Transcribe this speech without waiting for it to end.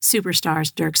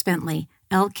Superstars Dierks Bentley,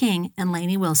 Elle King, and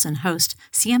Lainey Wilson host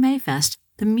CMA Fest,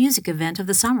 the music event of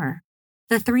the summer.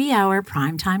 The 3-hour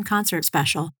primetime concert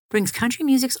special brings country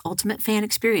music's ultimate fan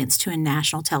experience to a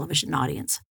national television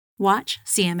audience. Watch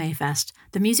CMA Fest,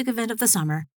 the music event of the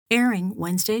summer, airing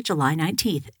Wednesday, July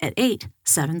 19th at 8,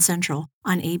 7 Central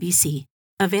on ABC.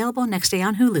 Available next day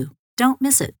on Hulu. Don't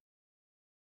miss it.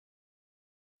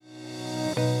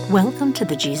 Welcome to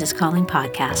the Jesus Calling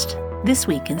Podcast. This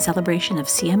week, in celebration of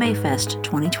CMA Fest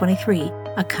 2023,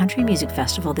 a country music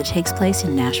festival that takes place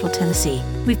in Nashville, Tennessee,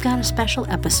 we've got a special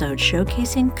episode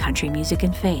showcasing country music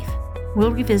and faith.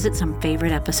 We'll revisit some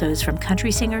favorite episodes from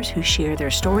country singers who share their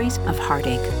stories of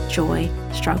heartache, joy,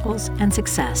 struggles, and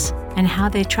success, and how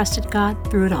they trusted God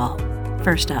through it all.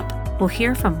 First up, we'll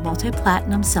hear from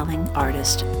multi-platinum selling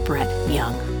artist Brett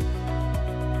Young.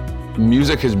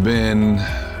 Music has been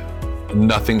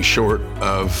nothing short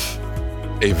of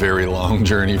a very long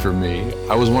journey for me.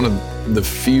 I was one of the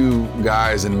few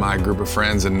guys in my group of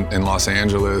friends in Los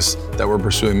Angeles that were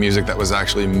pursuing music that was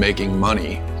actually making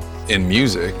money in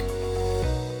music.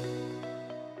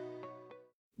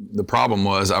 The problem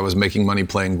was I was making money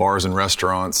playing bars and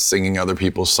restaurants, singing other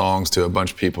people's songs to a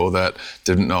bunch of people that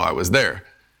didn't know I was there.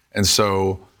 And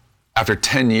so after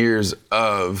 10 years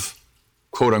of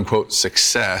quote unquote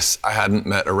success, I hadn't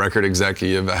met a record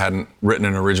executive, I hadn't written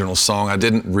an original song, I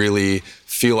didn't really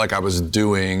feel like I was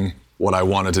doing what I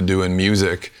wanted to do in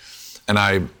music. And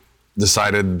I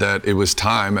decided that it was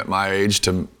time at my age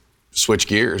to switch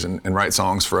gears and write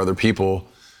songs for other people,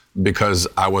 because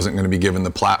I wasn't going to be given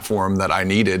the platform that I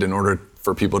needed in order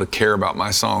for people to care about my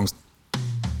songs.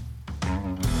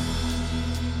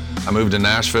 I moved to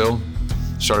Nashville,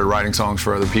 started writing songs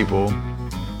for other people,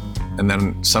 and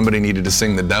then somebody needed to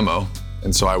sing the demo.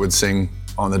 And so I would sing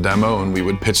on the demo and we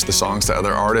would pitch the songs to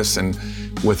other artists. And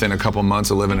within a couple months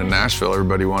of living in Nashville,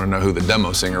 everybody wanted to know who the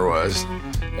demo singer was.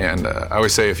 And I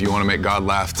always say, if you want to make God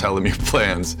laugh, tell him your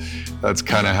plans. That's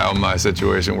kind of how my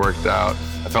situation worked out.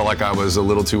 I felt like I was a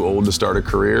little too old to start a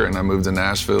career, and I moved to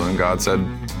Nashville, and God said,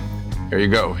 here you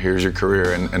go, here's your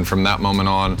career. And from that moment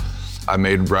on, I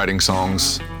made writing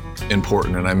songs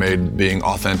important, and I made being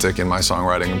authentic in my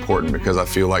songwriting important, because I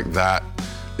feel like that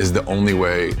is the only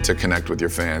way to connect with your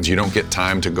fans. You don't get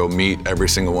time to go meet every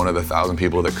single one of the 1,000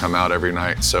 people that come out every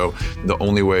night. So the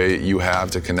only way you have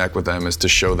to connect with them is to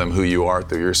show them who you are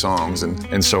through your songs.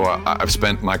 And so I've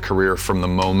spent my career from the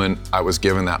moment I was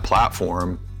given that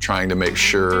platform trying to make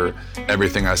sure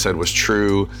everything I said was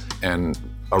true and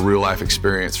a real life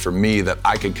experience for me that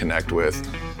I could connect with,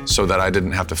 so that I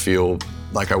didn't have to feel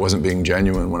like I wasn't being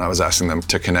genuine when I was asking them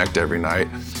to connect every night.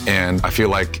 And I feel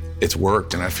like it's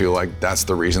worked, and I feel like that's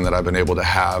the reason that I've been able to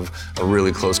have a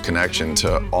really close connection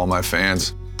to all my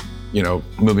fans. You know,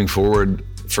 moving forward,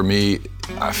 for me,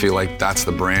 I feel like that's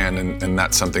the brand, and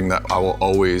that's something that I will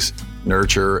always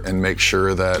nurture and make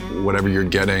sure that whatever you're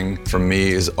getting from me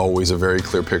is always a very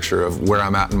clear picture of where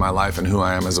I'm at in my life and who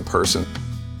I am as a person.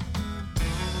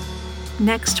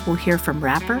 Next, we'll hear from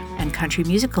rapper and country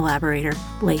music collaborator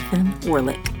Lathan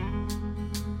Worlick.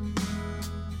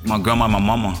 My grandma and my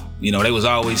mama, you know, they was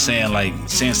always saying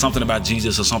something about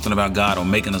Jesus or something about God or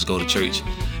making us go to church,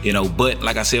 you know. But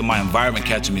like I said, my environment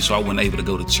catching me, so I wasn't able to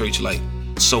go to church like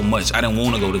so much. I didn't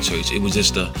want to go to church. It was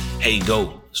just a, hey,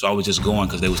 go. So I was just going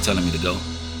because they was telling me to go.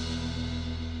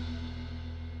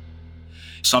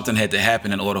 Something had to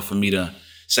happen in order for me to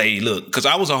say, look, because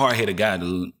I was a hard-headed guy,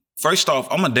 dude. First off,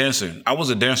 I'm a dancer. I was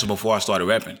a dancer before I started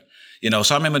rapping. You know,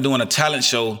 so I remember doing a talent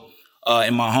show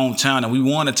in my hometown, and we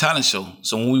won a talent show.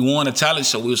 So when we won a talent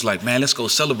show, we was like, man, let's go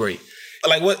celebrate.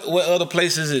 Like, what other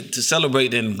place is it to celebrate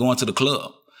than going to the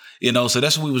club? You know, so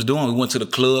that's what we was doing. We went to the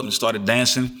club and started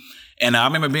dancing. And I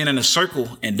remember being in a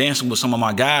circle and dancing with some of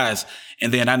my guys.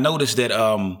 And then I noticed that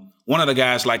one of the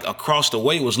guys, like, across the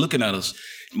way was looking at us.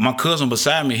 My cousin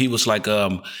beside me, he was like,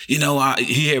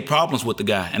 he had problems with the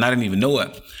guy, and I didn't even know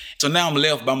it. So now I'm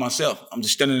left by myself. I'm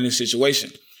just standing in this situation.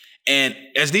 And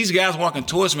as these guys walking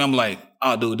towards me, I'm like,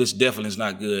 oh, dude, this definitely is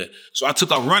not good. So I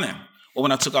took off running. But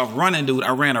when I took off running, dude,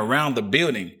 I ran around the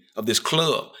building of this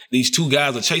club. These two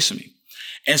guys are chasing me.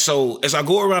 And so as I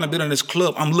go around the building of this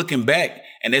club, I'm looking back.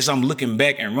 And as I'm looking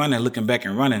back and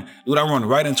running, dude, I run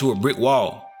right into a brick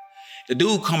wall. The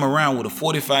dude come around with a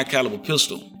 .45 caliber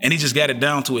pistol, and he just got it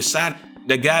down to his side.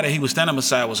 The guy that he was standing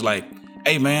beside was like,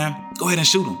 hey, man, go ahead and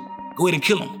shoot him. Go ahead and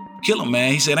kill him. Kill him,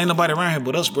 man. He said, ain't nobody around here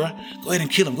but us, bro. Go ahead and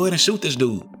kill him. Go ahead and shoot this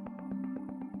dude.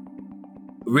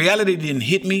 Reality didn't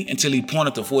hit me until he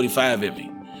pointed the .45 at me.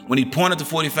 When he pointed the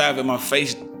 .45 at my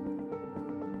face,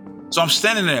 so I'm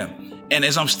standing there. And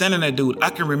as I'm standing there, dude, I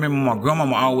can remember my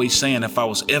grandmama always saying if I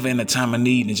was ever in a time of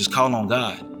need, and just call on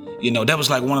God. That was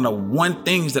like one of the one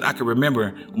things that I could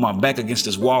remember with my back against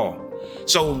this wall.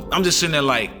 So I'm just sitting there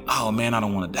like, oh man, I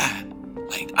don't want to die.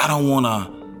 Like, I don't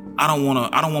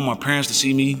want my parents to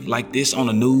see me like this on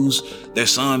the news, their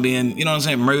son being,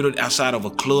 murdered outside of a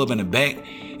club in the back.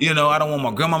 I don't want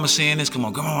my grandmama saying this, because my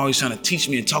grandma always trying to teach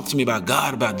me and talk to me about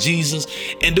God, about Jesus.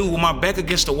 And dude, with my back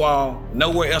against the wall,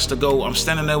 nowhere else to go, I'm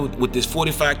standing there with this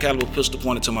 45 caliber pistol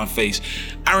pointed to my face.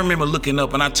 I remember looking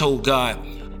up and I told God,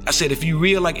 I said, if you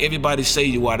real like everybody say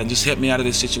you are, then just help me out of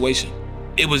this situation.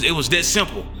 It was that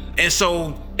simple. And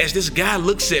so as this guy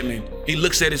looks at me, he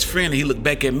looks at his friend and he looked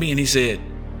back at me and he said,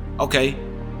 okay.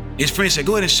 His friend said,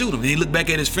 go ahead and shoot him. And he looked back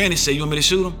at his friend and he said, you want me to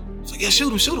shoot him? He's like, yeah, shoot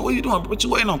him. What are you doing? What you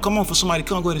waiting on? Come on for somebody to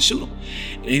come, go ahead and shoot him.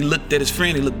 And he looked at his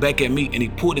friend, he looked back at me and he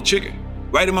pulled the trigger.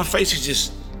 Right in my face, he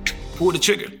just pulled the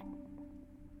trigger.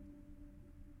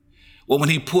 Well, when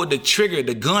he pulled the trigger,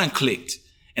 the gun clicked.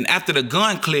 And after the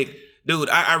gun clicked, dude,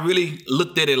 I really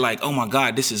looked at it like, oh my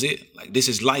God, this is it. Like, this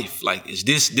is life. Like, is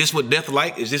this what death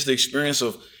like? Is this the experience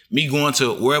of me going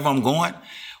to wherever I'm going?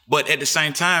 But at the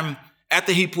same time,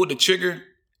 after he pulled the trigger,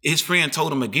 his friend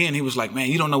told him again, he was like, man,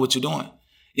 you don't know what you're doing.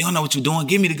 You don't know what you're doing.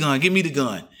 Give me the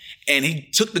gun. And he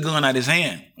took the gun out of his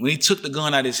hand. When he took the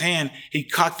gun out of his hand, he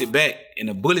cocked it back and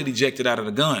the bullet ejected out of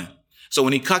the gun. So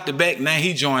when he cocked it back, now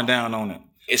he drawing down on it.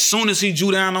 As soon as he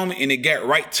drew down on me and it got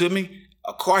right to me,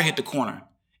 a car hit the corner.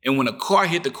 And when a car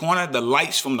hit the corner, the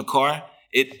lights from the car,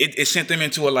 it sent them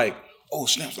into a like, oh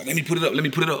snaps, like, let me put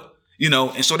it up.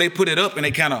 And so they put it up and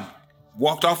they kind of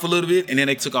walked off a little bit and then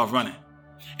they took off running.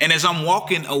 And as I'm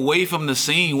walking away from the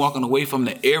scene, walking away from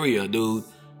the area, dude,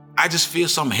 I just feel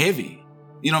something heavy.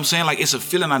 You know what I'm saying? Like, it's a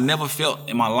feeling I never felt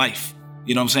in my life.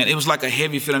 You know what I'm saying? It was like a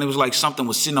heavy feeling. It was like something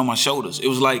was sitting on my shoulders. It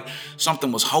was like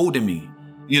something was holding me,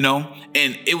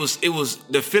 and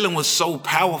the feeling was so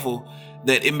powerful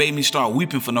that it made me start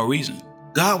weeping for no reason.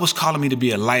 God was calling me to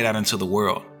be a light out into the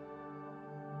world.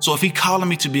 So if he calling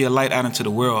me to be a light out into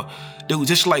the world, dude,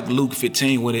 just like Luke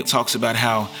 15, where it talks about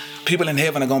how people in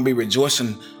heaven are going to be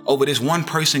rejoicing over this one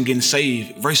person getting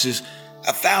saved versus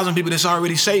 1,000 people that's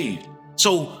already saved.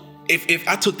 So if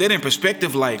I took that in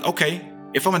perspective, like, okay,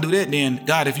 if I'm gonna do that, then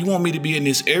God, if you want me to be in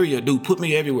this area, dude, put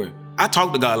me everywhere. I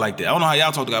talk to God like that. I don't know how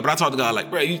y'all talk to God, but I talk to God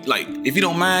like, bro, if you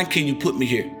don't mind, can you put me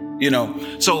here?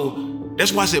 So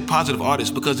that's why I said positive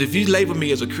artist, because if you label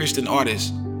me as a Christian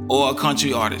artist or a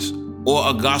country artist or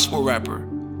a gospel rapper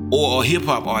or a hip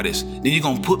hop artist, then you're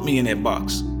gonna put me in that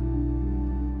box.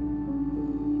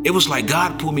 It was like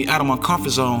God pulled me out of my comfort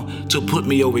zone to put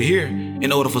me over here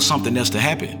in order for something else to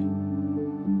happen.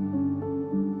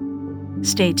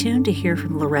 Stay tuned to hear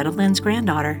from Loretta Lynn's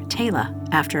granddaughter, Taylor,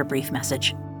 after a brief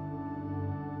message.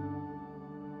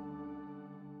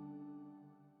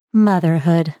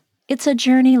 Motherhood. It's a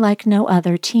journey like no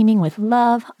other, teeming with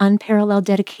love, unparalleled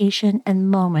dedication, and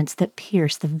moments that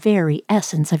pierce the very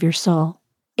essence of your soul.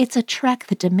 It's a trek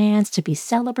that demands to be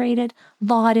celebrated,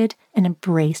 lauded, and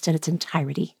embraced in its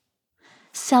entirety.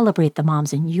 Celebrate the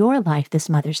moms in your life this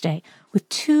Mother's Day with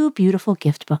 2 beautiful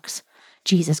gift books,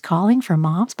 Jesus Calling for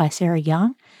Moms by Sarah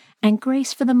Young and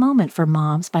Grace for the Moment for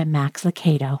Moms by Max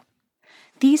Lucado.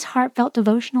 These heartfelt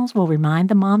devotionals will remind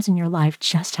the moms in your life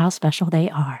just how special they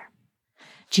are.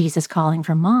 Jesus Calling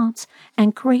for Moms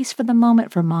and Grace for the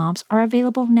Moment for Moms are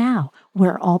available now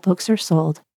where all books are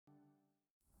sold.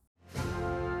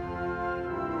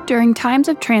 During times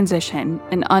of transition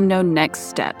and unknown next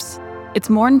steps, it's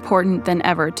more important than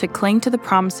ever to cling to the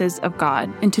promises of God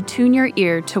and to tune your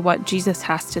ear to what Jesus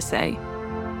has to say.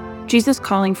 Jesus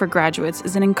Calling for Graduates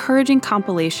is an encouraging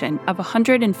compilation of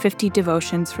 150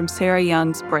 devotions from Sarah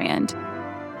Young's brand.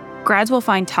 Grads will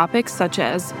find topics such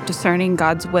as discerning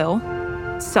God's will,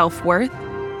 self-worth,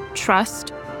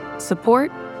 trust,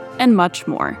 support, and much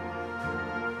more.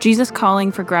 Jesus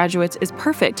Calling for Graduates is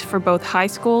perfect for both high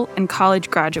school and college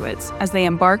graduates as they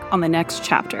embark on the next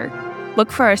chapter.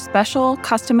 Look for a special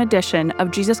custom edition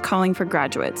of Jesus Calling for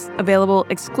Graduates, available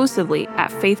exclusively at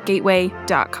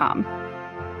faithgateway.com.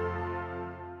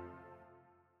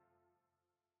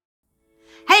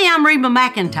 Hey, I'm Reba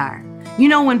McEntire.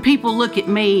 When people look at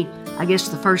me, I guess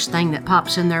the first thing that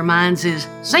pops in their minds is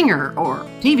singer or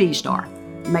TV star.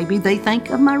 Maybe they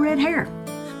think of my red hair.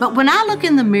 But when I look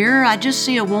in the mirror, I just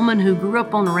see a woman who grew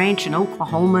up on a ranch in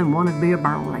Oklahoma and wanted to be a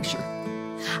barrel racer.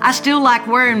 I still like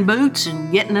wearing boots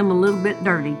and getting them a little bit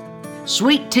dirty.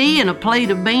 Sweet tea and a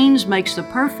plate of beans makes the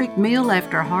perfect meal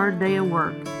after a hard day of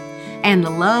work. And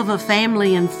the love of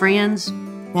family and friends,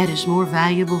 that is more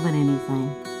valuable than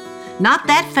anything. Not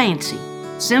that fancy.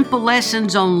 Simple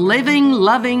Lessons on Living,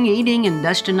 Loving, Eating, and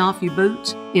Dusting Off Your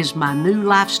Boots is my new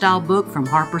lifestyle book from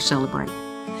Harper Celebrate.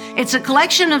 It's a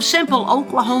collection of simple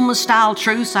Oklahoma-style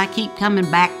truths I keep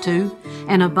coming back to,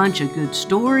 and a bunch of good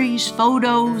stories,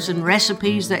 photos, and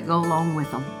recipes that go along with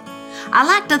them. I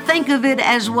like to think of it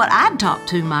as what I'd talk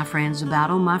to my friends about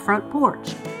on my front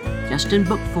porch, just in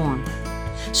book form.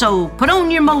 So put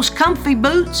on your most comfy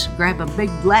boots, grab a big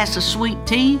glass of sweet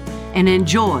tea, and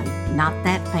enjoy Not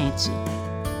That Fancy.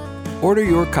 Order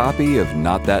your copy of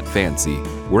Not That Fancy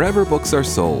wherever books are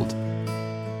sold.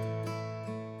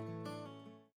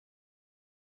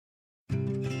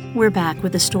 We're back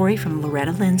with a story from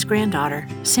Loretta Lynn's granddaughter,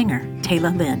 singer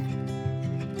Tayla Lynn.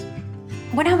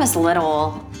 When I was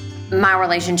little, my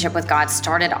relationship with God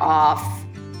started off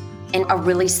in a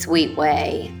really sweet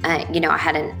way. I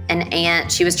had an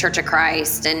aunt. She was Church of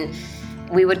Christ, and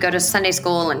we would go to Sunday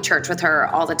school and church with her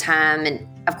all the time. And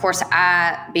of course,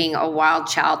 I, being a wild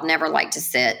child, never liked to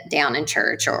sit down in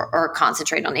church or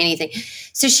concentrate on anything.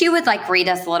 So she would read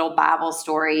us little Bible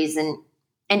stories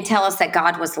and tell us that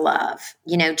God was love.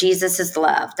 Jesus is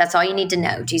love. That's all you need to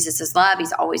know. Jesus is love.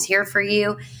 He's always here for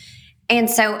you. And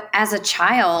so as a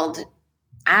child,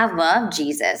 I loved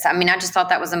Jesus. I just thought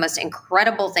that was the most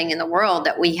incredible thing in the world,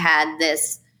 that we had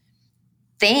this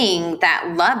thing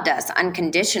that loved us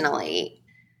unconditionally.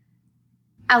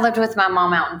 I lived with my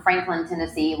mom out in Franklin,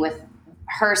 Tennessee with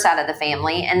her side of the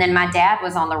family. And then my dad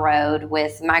was on the road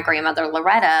with my grandmother,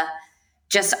 Loretta,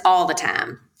 just all the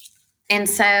time. And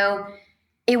so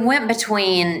it went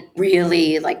between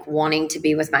really wanting to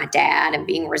be with my dad and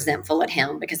being resentful at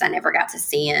him because I never got to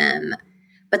see him,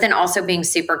 but then also being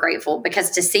super grateful because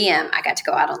to see him, I got to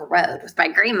go out on the road with my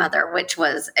grandmother, which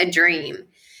was a dream.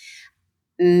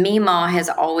 Meemaw has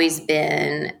always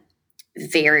been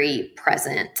very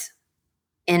present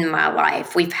in my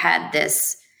life. We've had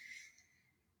this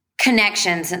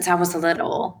connection since I was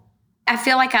little. I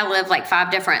feel like I lived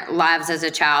 5 different lives as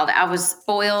a child. I was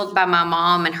spoiled by my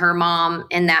mom and her mom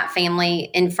in that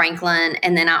family in Franklin.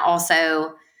 And then I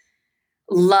also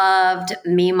loved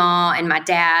Meemaw and my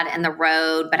dad and the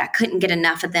road, but I couldn't get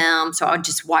enough of them. So I would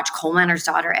just watch Coal Miner's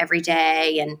Daughter every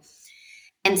day.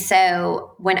 And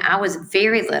so when I was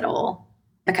very little,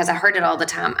 because I heard it all the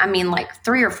time,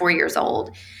 3 or 4 years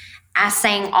old, I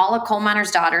sang all of Coal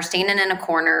Miner's Daughter standing in a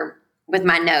corner with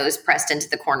my nose pressed into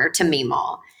the corner to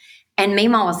Meemaw. And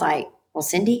Meemaw was like, well,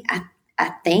 Cindy,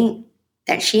 I think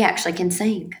that she actually can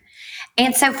sing.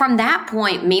 And so from that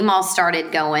point, Meemaw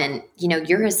started going,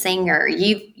 you're a singer.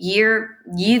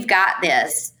 You've got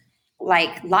this.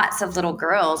 Lots of little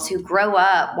girls who grow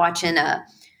up watching a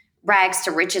rags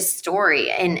to riches story.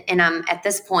 And I'm at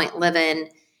this point living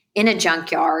in a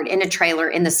junkyard, in a trailer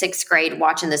in the 6th grade,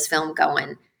 watching this film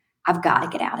going, I've got to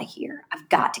get out of here. I've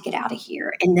got to get out of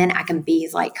here. And then I can be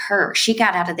like her. She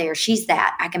got out of there. She's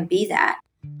that. I can be that.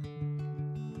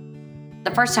 The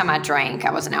first time I drank,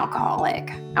 I was an alcoholic.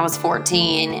 I was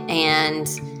 14. And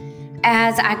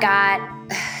as I got,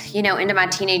 into my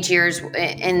teenage years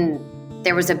and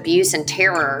there was abuse and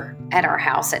terror at our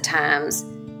house at times,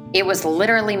 it was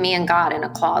literally me and God in a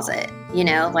closet,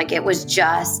 it was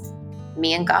just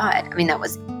me and God.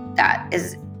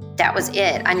 That was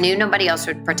it. I knew nobody else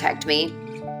would protect me.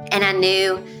 And I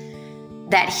knew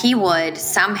that he would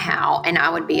somehow, and I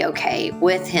would be okay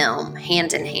with him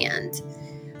hand in hand.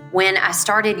 When I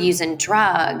started using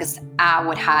drugs, I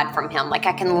would hide from him. I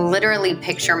can literally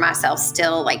picture myself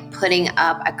still putting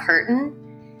up a curtain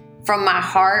from my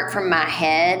heart, from my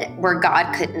head, where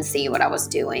God couldn't see what I was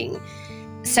doing.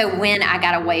 So when I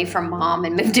got away from mom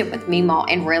and moved in with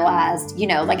Meemaw and realized,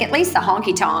 at least the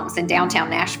honky tonks in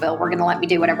downtown Nashville were going to let me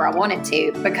do whatever I wanted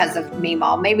to because of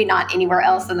Meemaw. Maybe not anywhere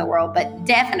else in the world, but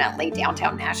definitely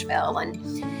downtown Nashville.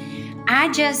 And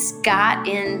I just got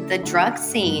in the drug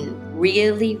scene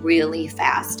really, really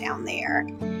fast down there.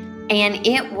 And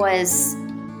it was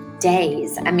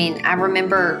days. I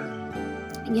remember,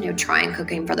 trying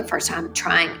cocaine for the first time,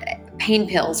 trying pain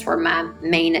pills were my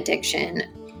main addiction.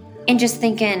 And just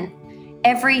thinking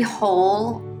every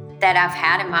hole that I've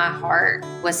had in my heart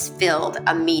was filled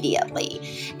immediately.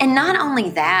 And not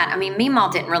only that,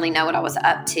 Meemaw didn't really know what I was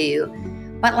up to,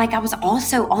 but I was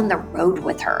also on the road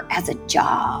with her as a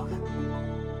job.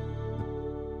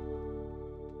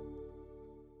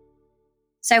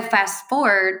 So fast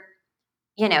forward,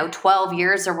 12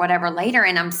 years or whatever later,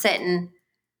 and I'm sitting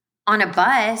on a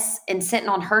bus and sitting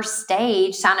on her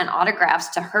stage, signing autographs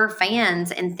to her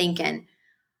fans and thinking,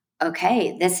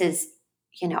 okay, this is,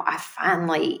 I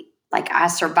finally, I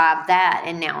survived that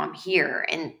and now I'm here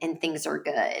and things are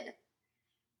good.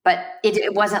 But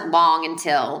it wasn't long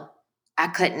until I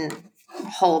couldn't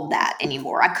hold that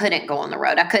anymore. I couldn't go on the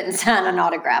road. I couldn't sign an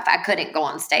autograph. I couldn't go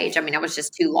on stage. I was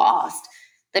just too lost.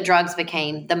 The drugs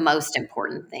became the most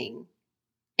important thing.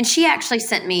 And she actually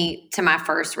sent me to my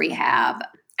first rehab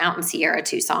out in Sierra,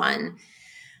 Tucson,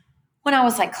 when I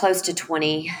was like close to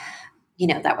 20.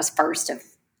 That was first of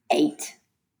 8.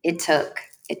 It took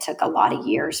a lot of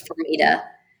years for me to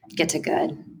get to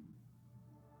good.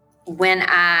 When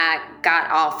I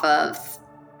got off of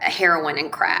heroin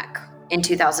and crack in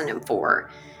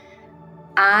 2004,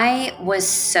 I was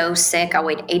so sick. I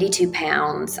weighed 82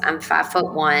 pounds. I'm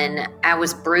 5'1". I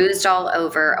was bruised all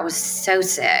over. I was so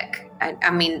sick.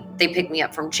 I mean, they picked me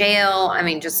up from jail. I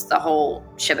mean, just the whole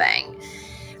shebang.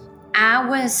 I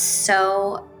was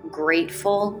so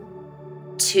grateful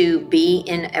to be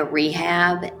in a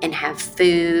rehab and have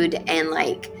food. And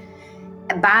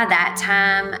by that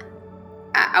time,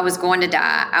 I was going to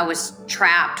die. I was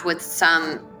trapped with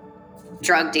some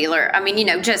drug dealer. I mean,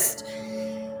 just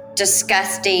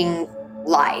disgusting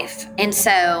life. And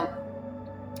so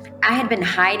I had been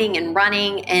hiding and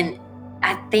running. And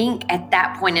I think at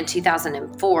that point in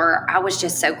 2004, I was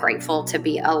just so grateful to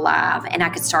be alive and I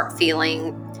could start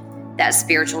feeling that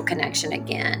spiritual connection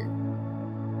again.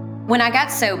 When I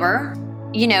got sober,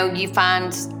 you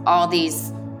find all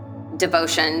these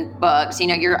devotion books,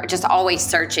 you're just always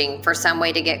searching for some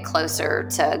way to get closer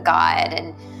to God.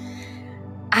 And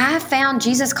I found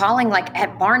Jesus Calling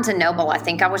at Barnes & Noble. I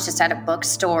think I was just at a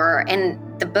bookstore, and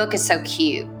the book is so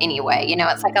cute anyway.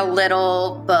 It's like a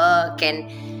little book,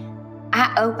 and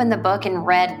I opened the book and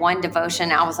read one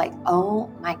devotion. I was like,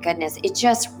 oh my goodness, it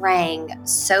just rang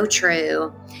so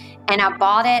true. And I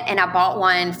bought it, and I bought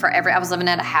one for I was living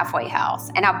at a halfway house,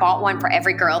 and I bought one for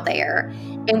every girl there.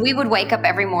 And we would wake up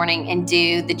every morning and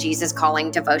do the Jesus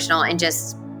Calling devotional and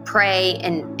just pray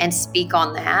and speak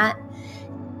on that.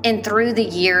 And through the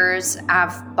years,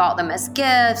 I've bought them as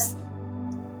gifts.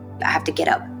 I have to get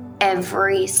up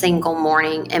every single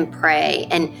morning and pray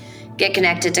and get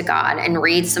connected to God and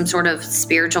read some sort of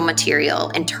spiritual material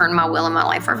and turn my will and my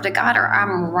life over to God, or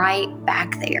I'm right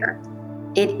back there.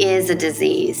 It is a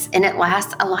disease, and it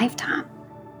lasts a lifetime.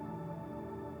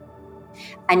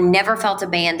 I never felt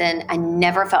abandoned. I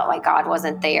never felt like God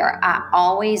wasn't there. I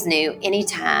always knew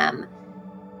anytime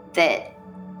that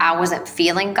I wasn't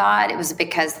feeling God, it was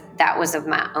because that was of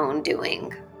my own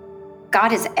doing.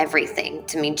 God is everything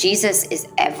to me. Jesus is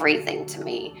everything to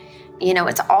me.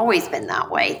 It's always been that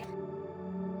way.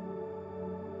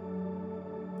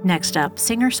 Next up,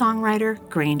 singer-songwriter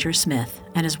Granger Smith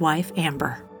and his wife,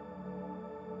 Amber.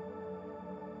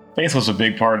 Faith was a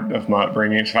big part of my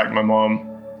upbringing. In fact, my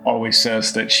mom always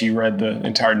says that she read the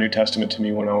entire New Testament to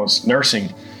me when I was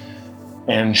nursing.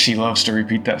 And she loves to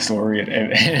repeat that story.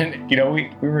 And we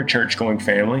were a church-going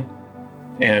family.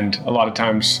 And a lot of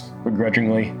times,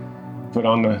 begrudgingly, put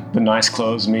on the nice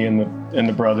clothes, me and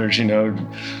the brothers,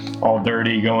 all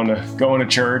dirty, going to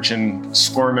church and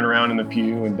squirming around in the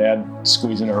pew, and Dad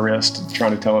squeezing our wrist,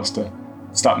 trying to tell us to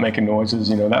stop making noises.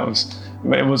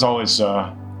 It was always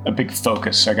a big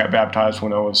focus. I got baptized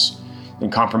when I was in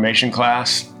confirmation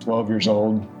class, 12 years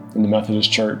old, in the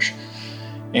Methodist church.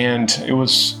 And it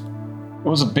was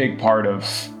a big part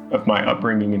of my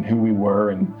upbringing and who we were,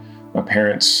 and my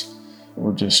parents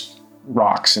were just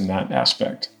rocks in that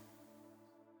aspect.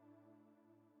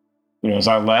 As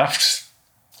I left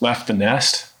the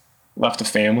nest, left the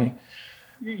family,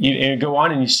 you go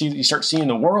on and you start seeing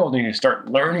the world, and you start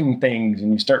learning things,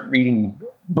 and you start reading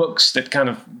books that kind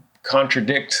of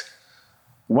contradict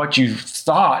what you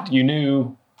thought you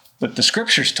knew that the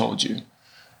scriptures told you.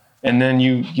 And then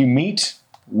you meet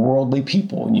worldly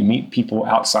people, and you meet people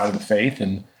outside of the faith,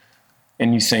 and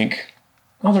you think,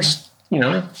 oh, there's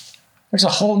a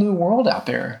whole new world out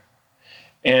there.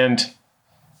 And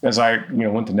as I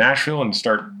went to Nashville and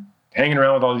start hanging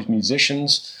around with all these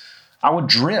musicians, I would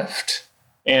drift.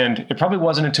 And it probably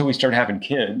wasn't until we started having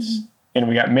kids and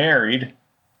we got married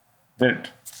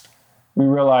that we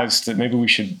realized that maybe we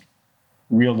should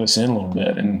reel this in a little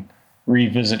bit and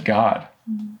revisit God.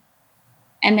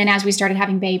 And then as we started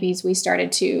having babies, we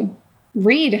started to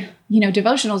read,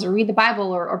 devotionals, or read the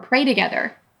Bible, or pray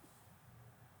together.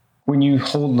 When you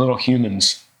hold little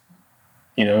humans,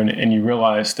 and you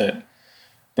realize that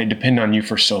they depend on you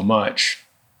for so much,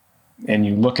 and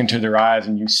you look into their eyes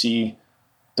and you see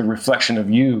the reflection of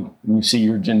you, and you see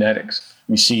your genetics,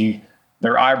 you see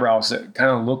their eyebrows that kind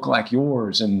of look like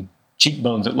yours, and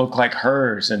cheekbones that look like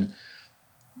hers, and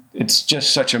it's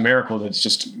just such a miracle that it's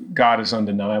just God is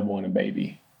undeniable in a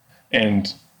baby.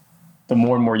 And the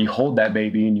more and more you hold that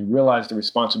baby and you realize the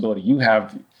responsibility you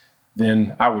have,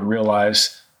 then I would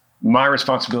realize my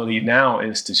responsibility now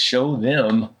is to show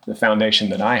them the foundation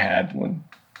that I had when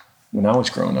I was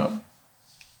growing up.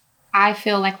 I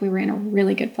feel like we were in a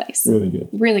really good place. Really good.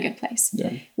 Really good place.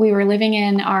 Yeah. We were living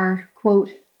in our, quote,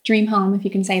 dream home, if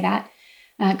you can say that.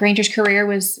 Granger's career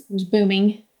was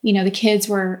booming. You know, the kids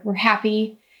were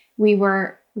happy. We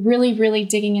were really, really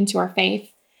digging into our faith,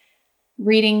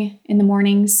 reading in the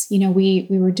mornings. You know, we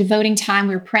were devoting time.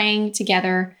 We were praying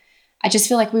together. I just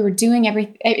feel like we were doing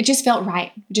everything. It just felt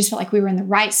right. It just felt like we were in the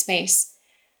right space.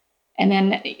 And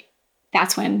then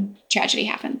that's when tragedy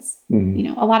happens, you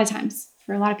know, a lot of times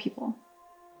for a lot of people.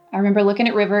 I remember looking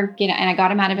at River, and I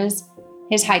got him out of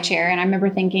his high chair. And I remember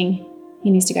thinking, he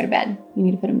needs to go to bed. You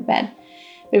need to put him to bed.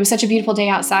 But it was such a beautiful day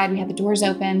outside. We had the doors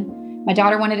open. My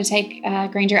daughter wanted to take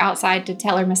Granger outside to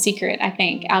tell her my secret, I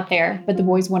think, out there, but the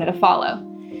boys wanted to follow.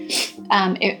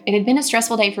 It had been a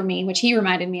stressful day for me, which he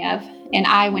reminded me of, and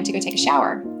I went to go take a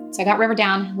shower. So I got River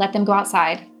down, let them go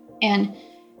outside. And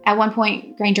at one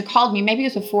point, Granger called me, maybe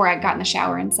it was before I got in the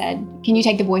shower, and said, "Can you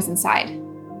take the boys inside?"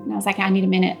 And I was like, "I need a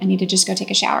minute. I need to just go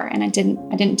take a shower." And I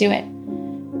didn't do it.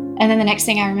 And then the next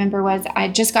thing I remember was I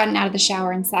had just gotten out of the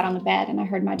shower and sat on the bed, and I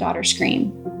heard my daughter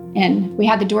scream. And we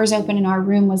had the doors open, and our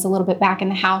room was a little bit back in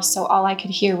the house, so all I could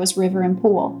hear was River and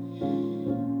Pool.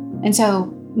 And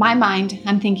so my mind,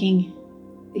 I'm thinking,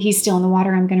 he's still in the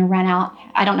water. I'm going to run out.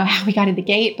 I don't know how we got to the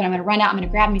gate, but I'm going to run out. I'm going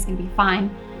to grab him. He's going to be fine.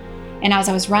 And as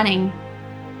I was running,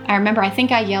 I remember I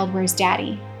think I yelled, "Where's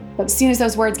Daddy?" But as soon as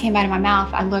those words came out of my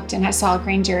mouth, I looked and I saw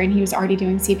Granger, and he was already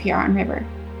doing CPR on River.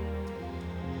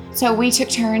 So we took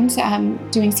turns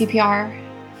doing CPR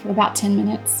for about 10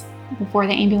 minutes before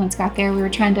the ambulance got there. We were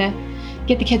trying to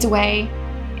get the kids away.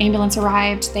 Ambulance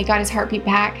arrived. They got his heartbeat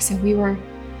back. So we were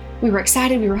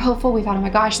excited. We were hopeful. We thought, oh my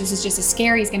gosh, this is just as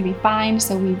scary. He's going to be fine.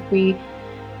 So we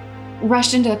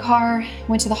rushed into the car,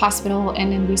 went to the hospital,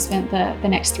 and then we spent the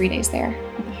next 3 days there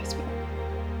at the hospital.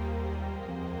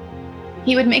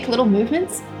 He would make little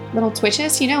movements, little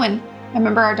twitches, you know, and I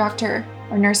remember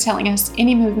our nurse telling us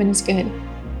any movement is good.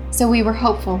 So we were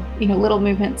hopeful, you know, little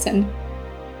movements. And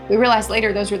we realized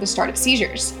later those were the start of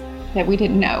seizures that we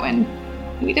didn't know. And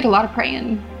we did a lot of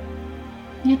praying.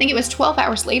 And I think it was 12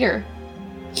 hours later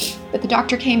that the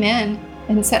doctor came in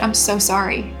and said, "I'm so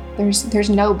sorry. There's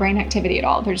no brain activity at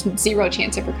all. There's 0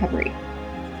 chance of recovery."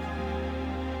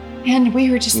 And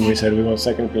we were just and we said we want a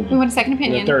second opinion. We want a second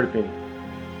opinion. And a third opinion.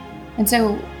 And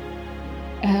so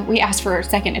we asked for a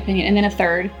second opinion and then a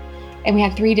third. And we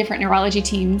had 3 different neurology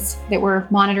teams that were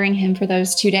monitoring him for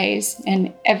those 2 days.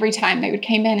 And every time they would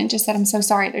came in and just said, "I'm so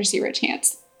sorry, there's 0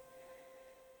 chance."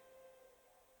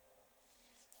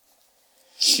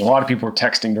 A lot of people were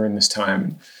texting during this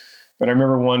time. But I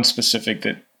remember one specific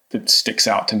that sticks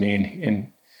out to me.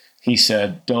 And he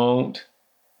said, "Don't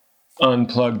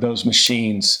unplug those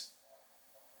machines.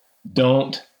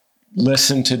 Don't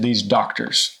listen to these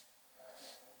doctors.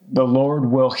 The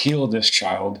Lord will heal this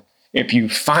child if you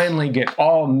finally get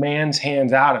all man's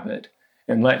hands out of it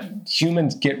and let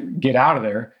humans get out of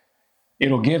there.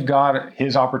 It'll give God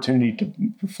his opportunity to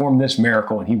perform this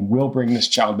miracle, and he will bring this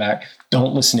child back.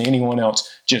 Don't listen to anyone else.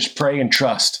 Just pray and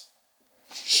trust."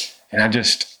 And I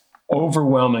just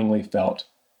overwhelmingly felt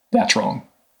that's wrong.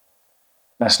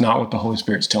 That's not what the Holy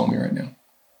Spirit's telling me right now.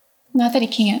 Not that he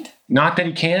can't. Not that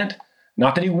he can't,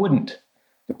 not that he wouldn't,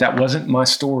 but that wasn't my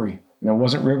story. And that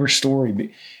wasn't River's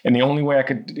story. And the only way I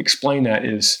could explain that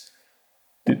is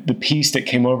the peace that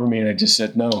came over me. And I just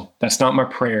said, no, that's not my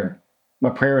prayer.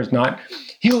 My prayer is not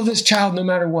heal this child no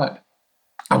matter what.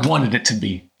 I wanted it to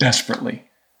be desperately,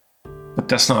 but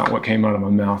that's not what came out of my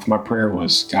mouth. My prayer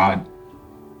was, God,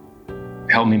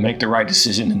 help me make the right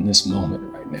decision in this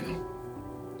moment right now.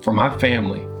 For my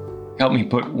family, help me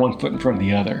put one foot in front of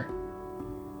the other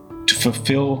to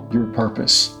fulfill your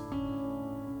purpose,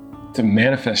 to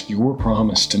manifest your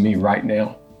promise to me right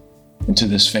now and to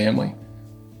this family.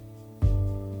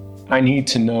 I need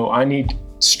to know, I need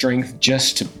strength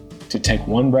just to take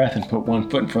one breath and put one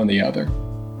foot in front of the other.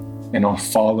 And I'll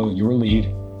follow your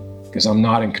lead because I'm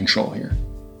not in control here.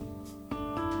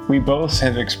 We both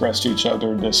have expressed to each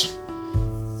other this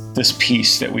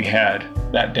peace that we had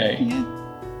that day. Yeah.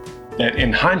 That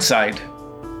in hindsight,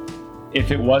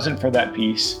 if it wasn't for that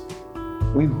peace,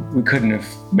 we couldn't have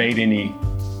made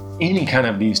any kind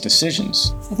of these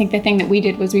decisions. I think the thing that we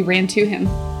did was we ran to him.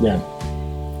 Yeah.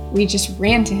 We just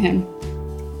ran to him.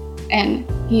 And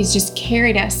he's just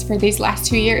carried us for these last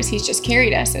 2 years. He's just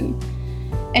carried us. And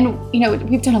you know,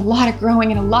 we've done a lot of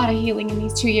growing and a lot of healing in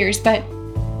these 2 years. But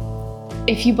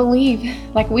if you believe,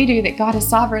 like we do, that God is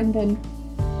sovereign, then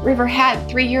River had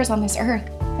 3 years on this earth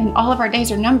and all of our days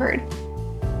are numbered.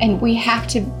 And we have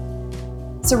to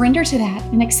surrender to that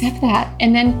and accept that.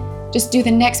 And then just do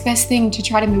the next best thing to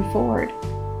try to move forward,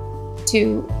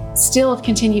 to still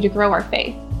continue to grow our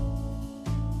faith.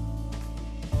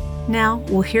 Now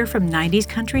we'll hear from 90s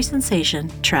country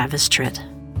sensation Travis Tritt.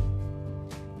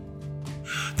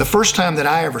 The first time that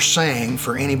I ever sang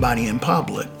for anybody in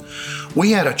public,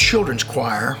 we had a children's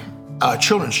choir, a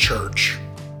children's church,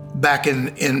 back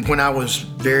in when I was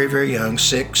very, very young,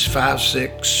 5,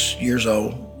 6 years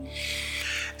old.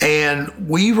 And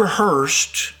we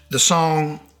rehearsed the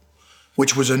song,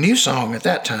 which was a new song at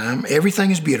that time,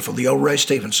 Everything is Beautiful, the old Ray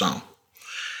Stevens song.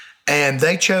 And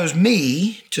they chose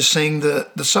me to sing the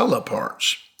solo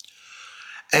parts.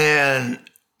 And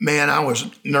man, I was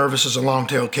nervous as a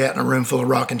long-tailed cat in a room full of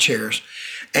rocking chairs.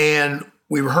 And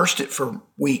we rehearsed it for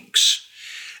weeks.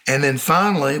 And then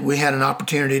finally, we had an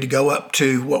opportunity to go up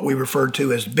to what we referred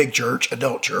to as big church,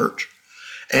 adult church,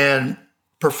 and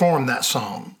perform that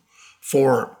song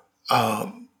for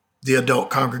the adult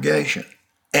congregation.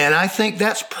 And I think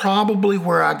that's probably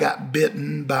where I got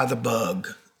bitten by the bug.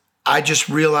 I just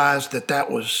realized that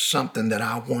that was something that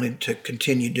I wanted to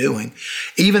continue doing,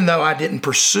 even though I didn't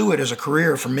pursue it as a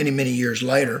career for many, many years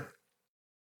later.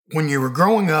 When you were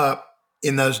growing up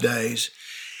in those days,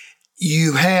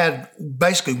 you had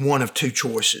basically one of two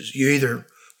choices. You either,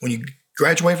 when you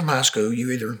graduated from high school,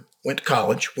 you either went to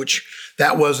college, which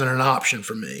that wasn't an option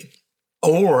for me,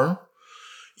 or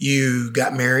you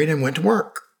got married and went to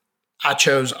work. I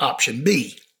chose option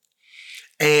B.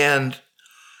 And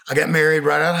I got married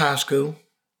right out of high school,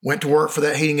 went to work for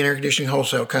that heating and air conditioning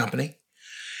wholesale company.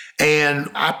 And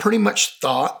I pretty much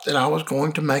thought that I was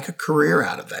going to make a career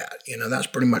out of that. That's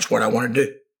pretty much what I wanted to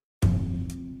do.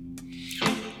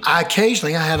 I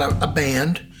had a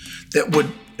band that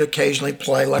would occasionally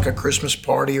play like a Christmas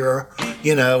party or,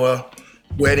 a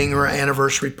wedding or an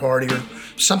anniversary party or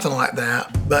something like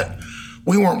that. But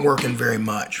we weren't working very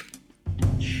much.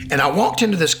 And I walked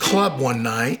into this club one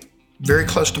night, very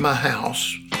close to my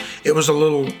house. It was a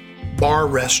little bar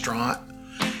restaurant,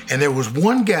 and there was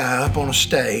one guy up on a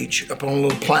stage, up on a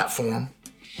little platform,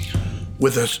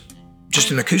 with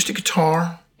just an acoustic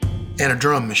guitar and a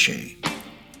drum machine.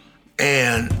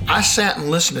 And I sat and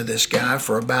listened to this guy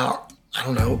for about,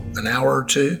 an hour or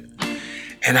two.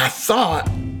 And I thought,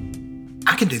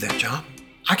 I can do that job.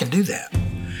 I can do that.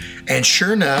 And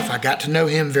sure enough, I got to know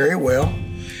him very well.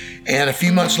 And a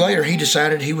few months later, he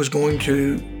decided he was going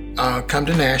to come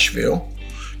to Nashville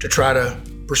to try to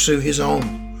pursue his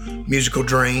own musical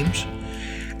dreams.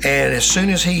 And as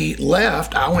soon as he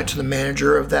left, I went to the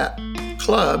manager of that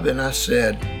club and I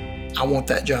said, I want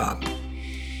that job.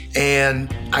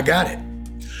 And I got it.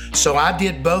 So I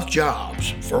did both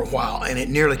jobs for a while, and it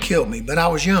nearly killed me. But I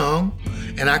was young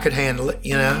and I could handle it,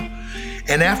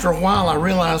 And after a while, I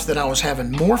realized that I was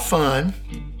having more fun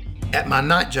at my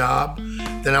night job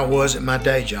than I was at my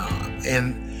day job.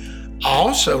 And I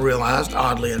also realized,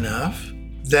 oddly enough,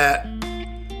 that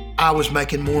I was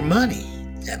making more money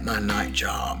at my night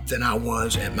job than I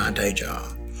was at my day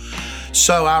job.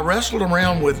 So I wrestled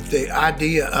around with the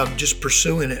idea of just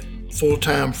pursuing it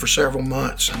full-time for several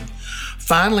months. And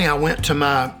finally, I went to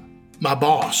my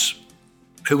boss,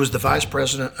 who was the vice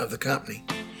president of the company.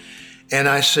 And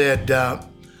I said,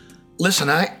 listen,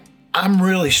 I'm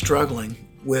really struggling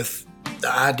with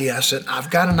the idea. I said, I've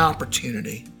got an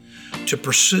opportunity to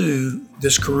pursue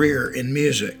this career in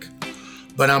music,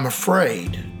 but I'm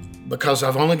afraid because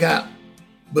I've only got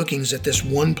bookings at this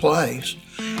one place.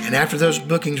 And after those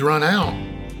bookings run out,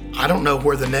 I don't know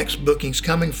where the next booking's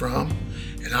coming from.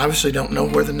 And obviously don't know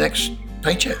where the next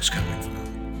paycheck's coming from.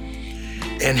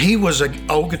 And he was an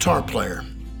old guitar player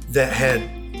that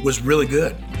was really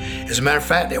good. As a matter of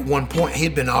fact, at one point, he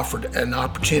had been offered an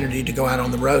opportunity to go out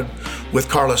on the road with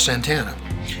Carlos Santana,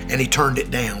 and he turned it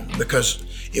down because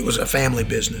it was a family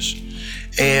business.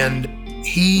 And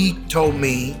he told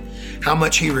me how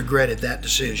much he regretted that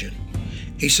decision.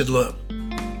 He said, look,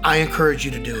 I encourage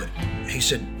you to do it. He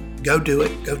said, go do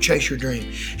it, go chase your dream.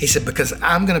 He said, because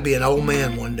I'm gonna be an old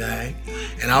man one day,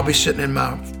 and I'll be sitting in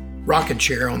my rocking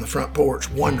chair on the front porch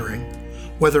wondering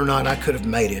whether or not I could have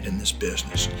made it in this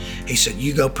business. He said,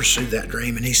 you go pursue that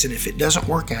dream. And he said, if it doesn't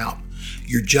work out,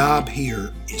 your job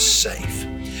here is safe.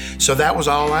 So that was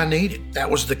all I needed.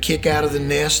 That was the kick out of the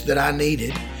nest that I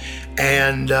needed.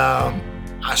 And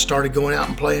I started going out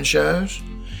and playing shows,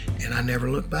 and I never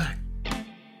looked back.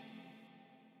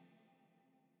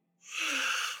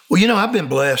 Well, I've been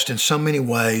blessed in so many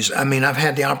ways. I mean, I've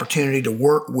had the opportunity to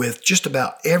work with just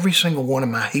about every single one of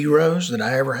my heroes that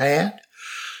I ever had.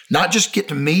 Not just get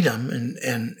to meet them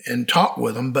and talk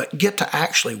with them, but get to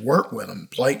actually work with them,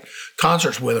 play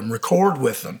concerts with them, record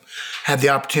with them. Had the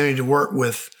opportunity to work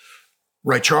with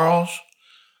Ray Charles,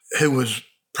 who was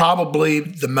probably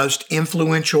the most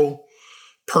influential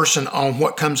person on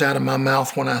what comes out of my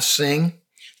mouth when I sing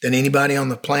than anybody on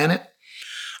the planet.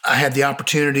 I had the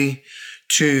opportunity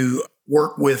to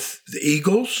work with the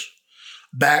Eagles,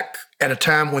 back at a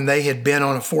time when they had been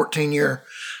on a 14-year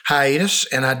hiatus,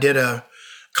 and I did a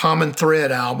Common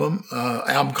Thread album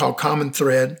called Common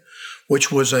Thread,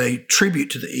 which was a tribute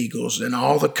to the Eagles, and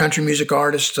all the country music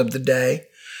artists of the day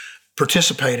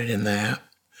participated in that.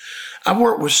 I've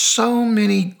worked with so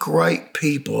many great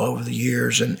people over the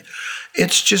years, and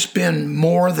it's just been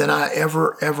more than I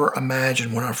ever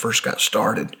imagined when I first got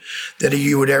started, that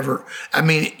you would ever, I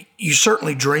mean, you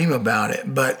certainly dream about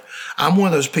it, but I'm one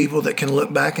of those people that can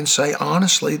look back and say,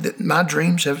 honestly, that my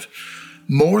dreams have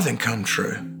more than come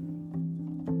true.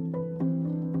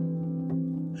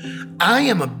 I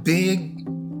am a big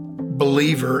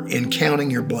believer in counting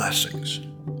your blessings.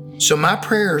 So my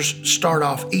prayers start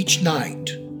off each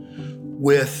night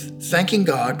with thanking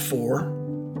God for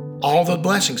all the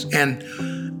blessings.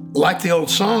 And like the old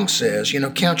song says,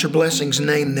 count your blessings,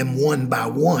 name them one by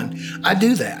one. I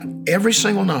do that every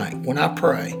single night when I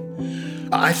pray.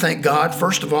 I thank God,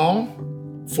 first of all,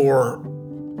 for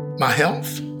my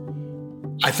health.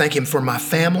 I thank Him for my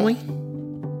family.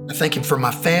 I thank Him for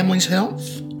my family's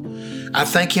health. I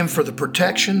thank Him for the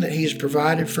protection that He has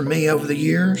provided for me over the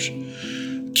years,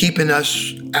 keeping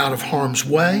us out of harm's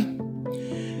way.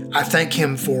 I thank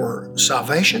Him for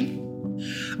salvation.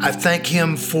 I thank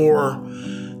Him for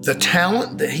the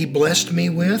talent that He blessed me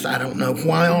with. I don't know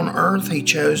why on earth He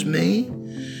chose me,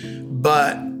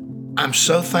 but I'm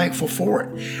so thankful for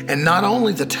it. And not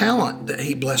only the talent that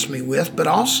He blessed me with, but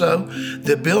also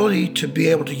the ability to be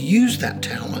able to use that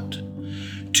talent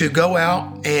to go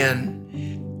out and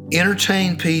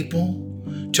entertain people,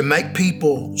 to make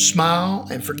people smile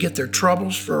and forget their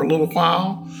troubles for a little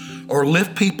while, or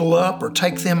lift people up, or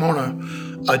take them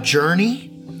on a journey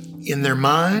in their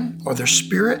mind or their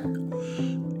spirit,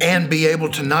 and be able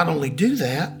to not only do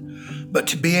that, but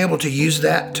to be able to use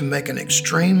that to make an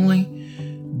extremely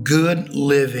good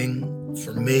living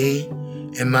for me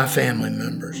and my family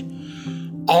members.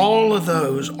 All of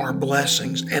those are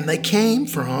blessings, and they came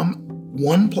from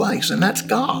one place, and that's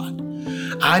God.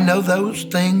 I know those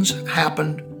things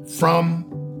happened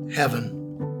from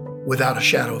heaven without a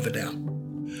shadow of a doubt.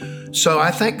 So I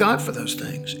thank God for those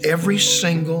things every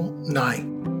single night.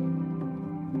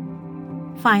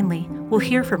 Finally, we'll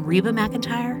hear from Reba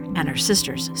McEntire and her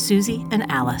sisters, Susie and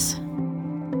Alice.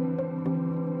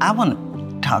 I want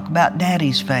to talk about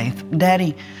Daddy's faith.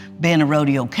 Daddy, being a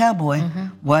rodeo cowboy,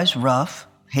 was rough.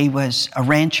 He was a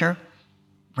rancher.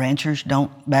 Ranchers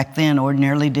back then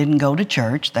ordinarily didn't go to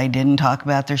church. They didn't talk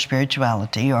about their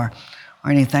spirituality or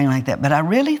anything like that. But I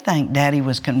really think Daddy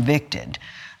was convicted.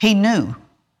 He knew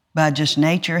by just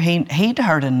nature, he'd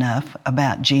heard enough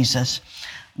about Jesus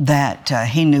that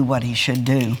he knew what he should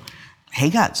do. He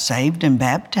got saved and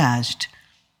baptized,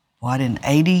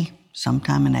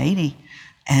 sometime in 80.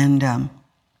 And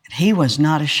he was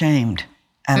not ashamed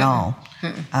at all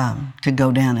to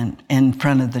go down in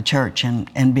front of the church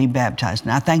and be baptized.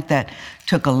 And I think that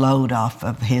took a load off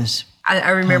of his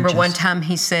I remember conscience. one time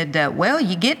he said, well,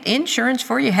 you get insurance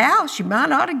for your house. You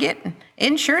might ought to get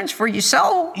insurance for your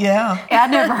soul. Yeah. I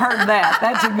never heard that.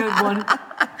 That's a good one.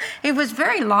 He was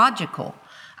very logical.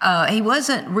 He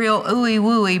wasn't real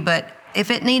ooey-wooey, but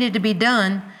if it needed to be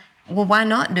done, well, why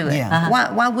not do it? Yeah.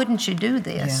 Why wouldn't you do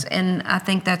this? Yeah. And I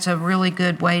think that's a really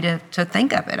good way to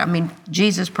think of it. I mean,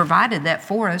 Jesus provided that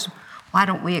for us. Why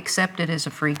don't we accept it as a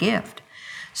free gift?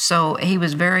 So he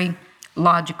was very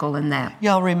logical in that.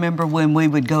 Y'all remember when we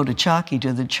would go to Chalky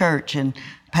to the church and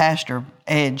Pastor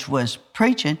Edge was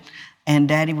preaching and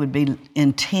Daddy would be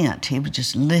intent. He was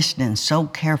just listening so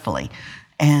carefully.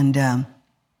 And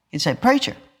he'd say,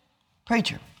 preacher.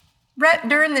 Right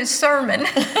during this sermon.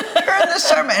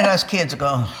 And us kids would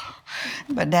go,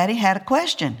 but Daddy had a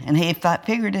question, and he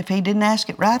figured if he didn't ask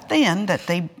it right then, that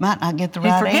they might not get the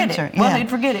right answer. It. Well, he'd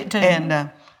forget it too. And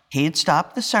he'd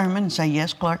stop the sermon and say,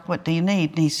 yes, Clark, what do you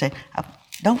need? And he said, I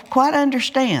don't quite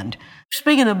understand.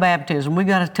 Speaking of baptism, we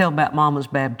got to tell about Mama's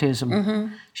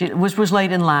baptism. She was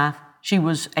late in life. She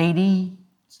was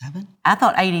 87? I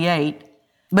thought 88,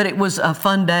 but it was a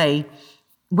fun day.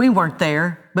 We weren't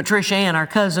there, but Trish Ann, our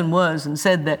cousin, was, and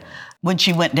said that when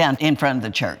she went down in front of the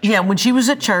church. Yeah, when she was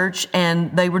at church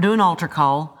and they were doing altar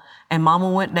call, and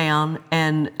Mama went down,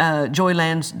 and Joy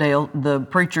Lansdale, the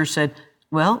preacher, said,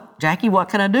 well, Jackie, what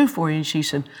can I do for you? And she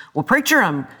said, well, preacher,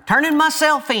 I'm turning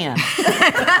myself in.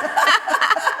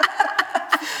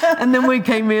 And then we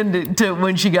came in to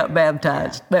when she got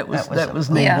baptized. That was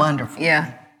neat. Yeah. Wonderful.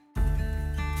 Yeah.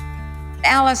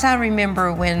 Alice, I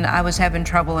remember when I was having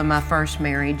trouble in my first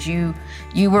marriage, you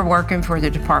were working for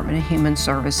the Department of Human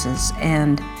Services,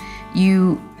 and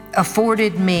you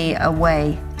afforded me a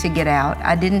way to get out.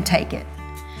 I didn't take it,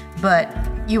 but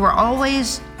you were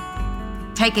always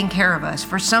taking care of us.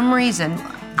 For some reason,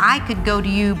 I could go to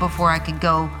you before I could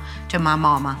go to my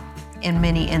mama in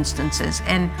many instances.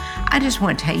 And I just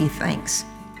want to tell you thanks.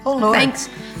 Oh, Lord.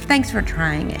 Thanks for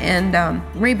trying. And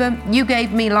Reba, you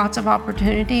gave me lots of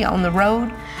opportunity on the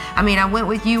road. I mean, I went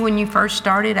with you when you first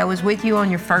started. I was with you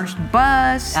on your first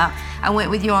bus. Yeah. I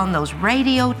went with you on those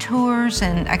radio tours,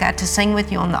 and I got to sing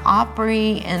with you on the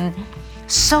Opry, and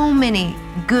so many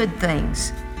good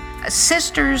things.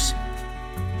 Sisters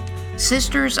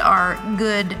are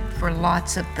good for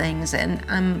lots of things, and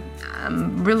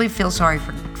I'm really feel sorry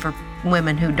for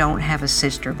women who don't have a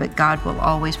sister, but God will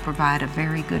always provide a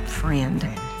very good friend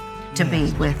to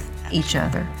be with each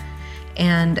other.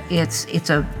 And it's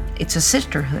a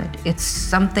sisterhood. It's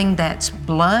something that's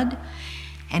blood,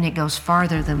 and it goes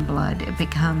farther than blood. It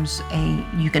becomes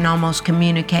you can almost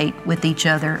communicate with each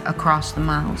other across the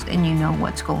miles, and you know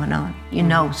what's going on. You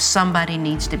know somebody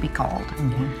needs to be called.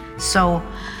 So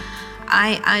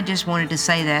I just wanted to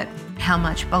say that, how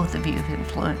much both of you have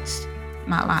influenced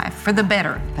my life for the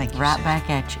better. Thank you. Right back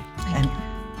at you. Thank you.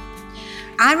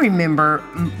 I remember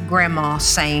Grandma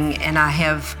saying, and I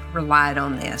have relied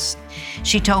on this.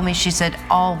 She told me, she said,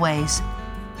 always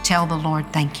tell the Lord,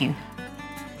 thank you.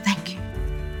 Thank you.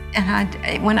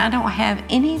 And when I don't have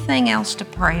anything else to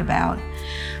pray about,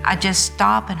 I just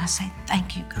stop and I say,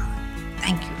 thank you, God.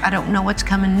 Thank you. I don't know what's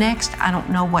coming next. I don't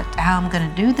know how I'm going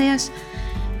to do this,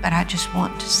 but I just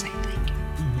want to say thank you.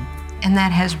 And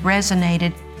that has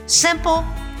resonated. Simple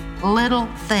little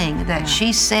thing that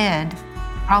she said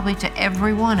probably to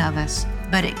every one of us,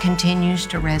 but it continues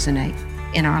to resonate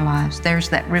in our lives. There's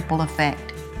that ripple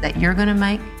effect that you're going to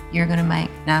make,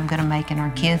 now I'm going to make in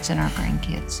our kids and our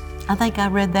grandkids. I think I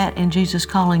read that in Jesus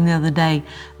Calling the other day,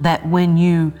 that when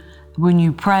you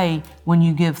pray, when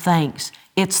you give thanks,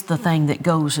 it's the thing that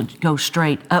goes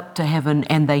straight up to heaven,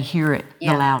 and they hear it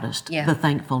the loudest, the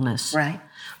thankfulness. Right.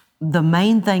 The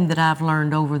main thing that I've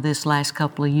learned over this last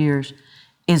couple of years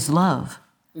is love.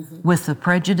 With the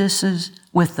prejudices,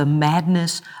 with the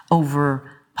madness over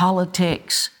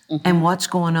politics and what's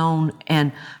going on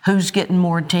and who's getting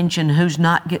more attention, who's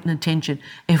not getting attention.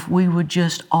 If we would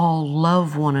just all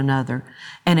love one another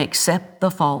and accept the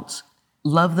faults,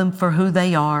 love them for who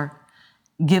they are,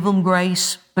 give them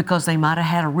grace because they might have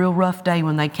had a real rough day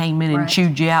when they came in and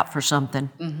chewed you out for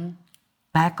something.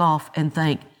 Back off and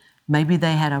think, maybe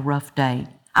they had a rough day.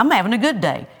 I'm having a good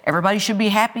day. Everybody should be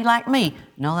happy like me.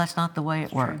 No, that's not the way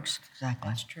it works. Exactly.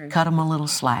 That's true. Cut them a little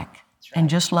slack and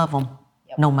just love them,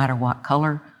 no matter what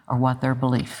color or what their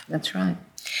belief. That's right.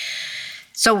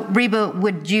 So, Reba,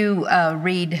 would you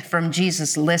read from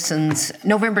Jesus Listens,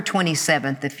 November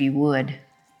 27th, if you would?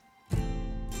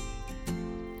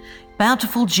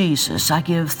 Bountiful Jesus, I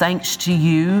give thanks to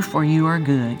you, for you are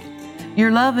good.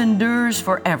 Your love endures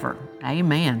forever.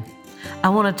 Amen. I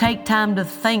want to take time to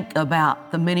think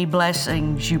about the many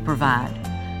blessings you provide.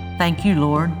 Thank you,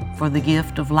 Lord, for the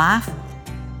gift of life,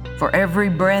 for every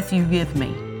breath you give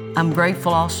me. I'm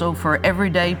grateful also for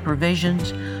everyday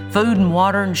provisions, food and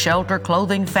water and shelter,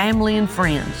 clothing, family and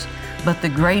friends. But the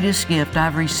greatest gift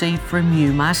I've received from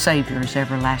you, my Savior, is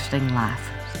everlasting life.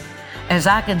 As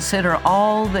I consider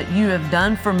all that you have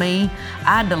done for me,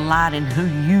 I delight in who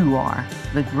you are,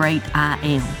 the great I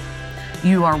am.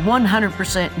 You are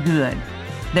 100% good.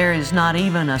 There is not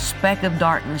even a speck of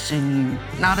darkness in you.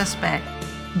 Not a speck.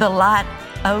 The light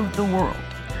of the world.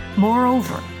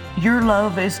 Moreover, your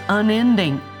love is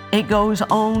unending. It goes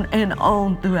on and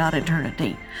on throughout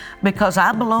eternity. Because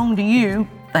I belong to you,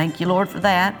 thank you, Lord, for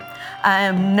that, I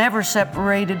am never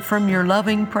separated from your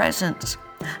loving presence.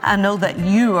 I know that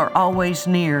you are always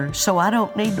near, so I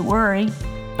don't need to worry,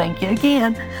 thank you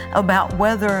again, about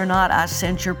whether or not I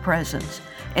sense your presence.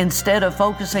 Instead of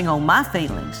focusing on my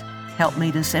feelings, help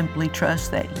me to simply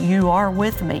trust that you are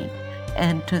with me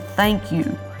and to thank you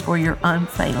for your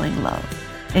unfailing love.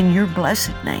 In your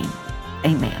blessed name,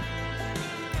 amen.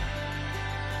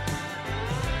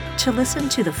 To listen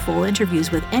to the full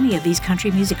interviews with any of these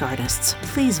country music artists,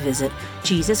 please visit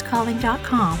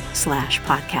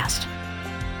JesusCalling.com/podcast.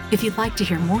 If you'd like to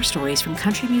hear more stories from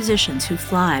country musicians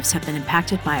whose lives have been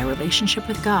impacted by a relationship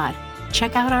with God,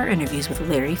 check out our interviews with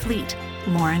Larry Fleet,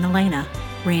 Lauren Elena,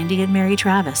 Randy and Mary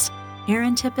Travis,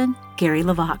 Aaron Tippin, Gary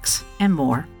LaVox, and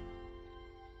more.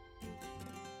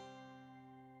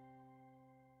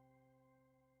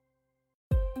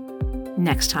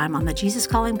 Next time on the Jesus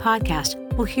Calling podcast,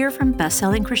 we'll hear from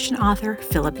best-selling Christian author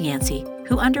Philip Yancey,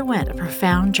 who underwent a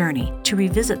profound journey to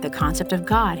revisit the concept of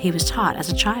God he was taught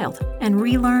as a child and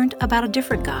relearned about a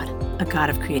different God, a God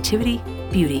of creativity,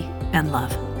 beauty, and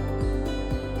love.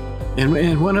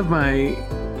 And one of my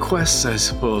quests, I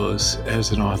suppose,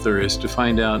 as an author is to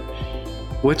find out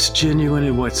what's genuine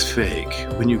and what's fake.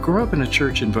 When you grow up in a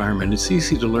church environment, it's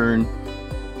easy to learn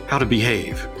how to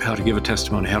behave, how to give a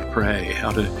testimony, how to pray,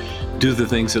 how to do the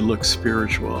things that look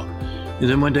spiritual. And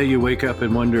then one day you wake up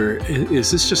and wonder, is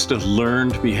this just a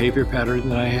learned behavior pattern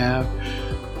that I have?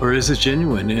 Or is it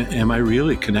genuine? Am I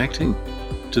really connecting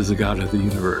to the God of the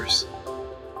universe?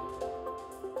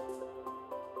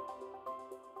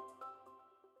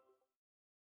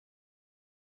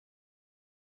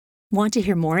 Want to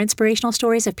hear more inspirational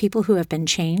stories of people who have been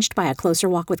changed by a closer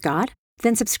walk with God?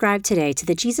 Then subscribe today to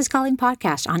the Jesus Calling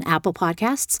podcast on Apple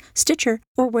Podcasts, Stitcher,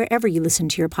 or wherever you listen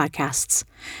to your podcasts.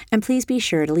 And please be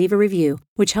sure to leave a review,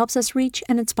 which helps us reach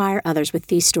and inspire others with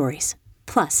these stories.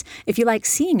 Plus, if you like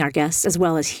seeing our guests as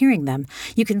well as hearing them,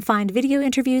 you can find video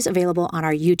interviews available on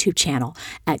our YouTube channel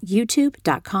at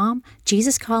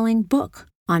youtube.com/JesusCallingBook,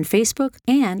 on Facebook,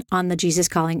 and on the Jesus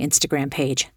Calling Instagram page.